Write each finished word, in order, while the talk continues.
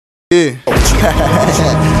Yeah.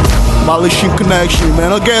 Malaysian connection,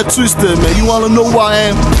 man. I'll get twisted, man. You wanna know who I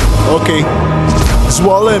am? Okay. It's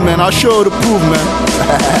Wale, man. I'll show you the proof, man.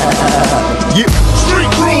 Yeah. Street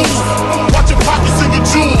rules. Watch your pockets and your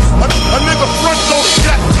jewels. A nigga front door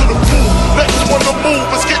jack to the pool. Next one to move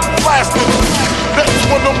is getting blasted. Next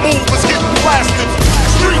one to move is getting blasted.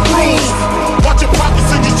 Street rules. Watch your pockets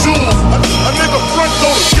and your jewels. A nigga front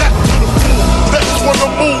door jack to the pool. Next one to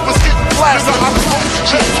move is getting blasted.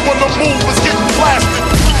 Next one to move is getting blasted.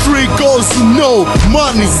 Three goals to know,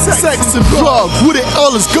 money, sex and drugs. Who the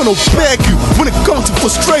hell is gonna beg you when it comes to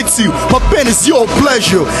frustrate you? My pain is your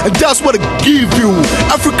pleasure, and that's what I give you.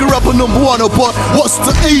 African rapper #1, but what's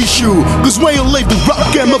the issue? Cause when you leave the rap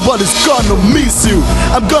game, nobody's gonna miss you.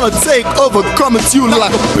 I'm gonna take over, coming to you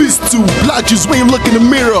like a beast too. Black juice when you look in the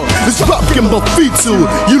mirror, this rap game but feet too.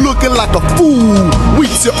 You looking like a fool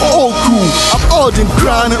with your old crew. I'm old and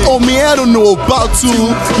grinding on me, I don't know about you.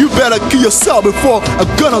 You better kill yourself before I'm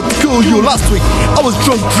gonna kill you. Last week I was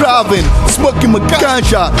drunk driving, smoking my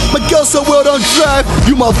ganja. My girl said, well, don't drive,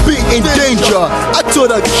 you might be in danger. I told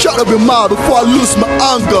her, shut up your mouth before I lose my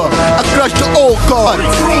anger. I crashed the old car.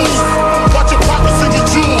 Watch your pockets and your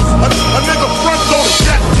jewels. A nigga front door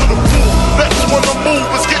jack to the pool. Next one to move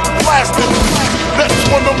is getting blasted. Next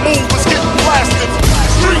one to move is getting blasted.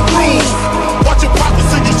 Street rules. Watch your pockets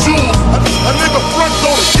and your jewels. A nigga front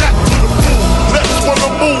door jack to the pool. Next one to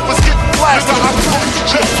move is getting blasted.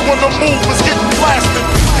 Next one to move is getting blasted.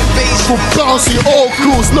 For bouncing all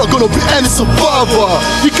crews, not gonna be any survivor.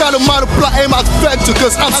 You gotta multiply and max factor,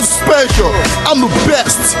 cause I'm so special. I'm the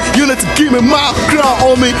best. You need to give me my crown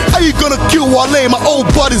on me. How you gonna kill Wale? My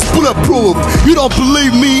old body's bulletproof. You don't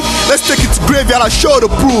believe me? Let's take it to graveyard, I'll show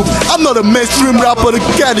the proof. I'm not a mainstream rapper to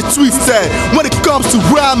get it twisted. When it comes to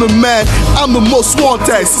rhyming, man, I'm the most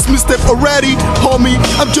wanted. Since Mixtape already, homie,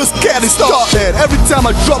 I'm just getting started. Every time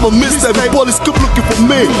I drop a mixtape, the police keep looking for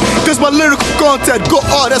me. Cause my lyrical content go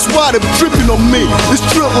hard, that's why they're tripping on me. The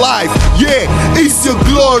street life, yeah, it's your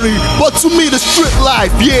glory. But to me, the street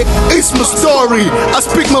life, yeah, it's my story. I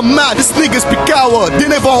speak my mind, these niggas be coward, they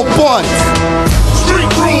never on point. Street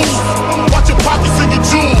rules. Watch your pockets and your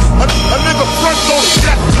jewels. A nigga front door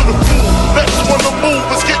jack to the pool. Next one to move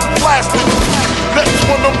is getting blasted. Next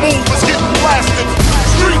one to move is getting blasted.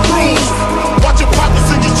 Street rules. Watch your pockets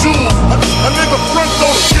and your jewels. A nigga front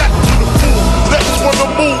door jack to the pool. Next one to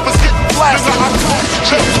move is getting blasted.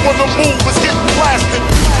 Next one to move is getting blasted.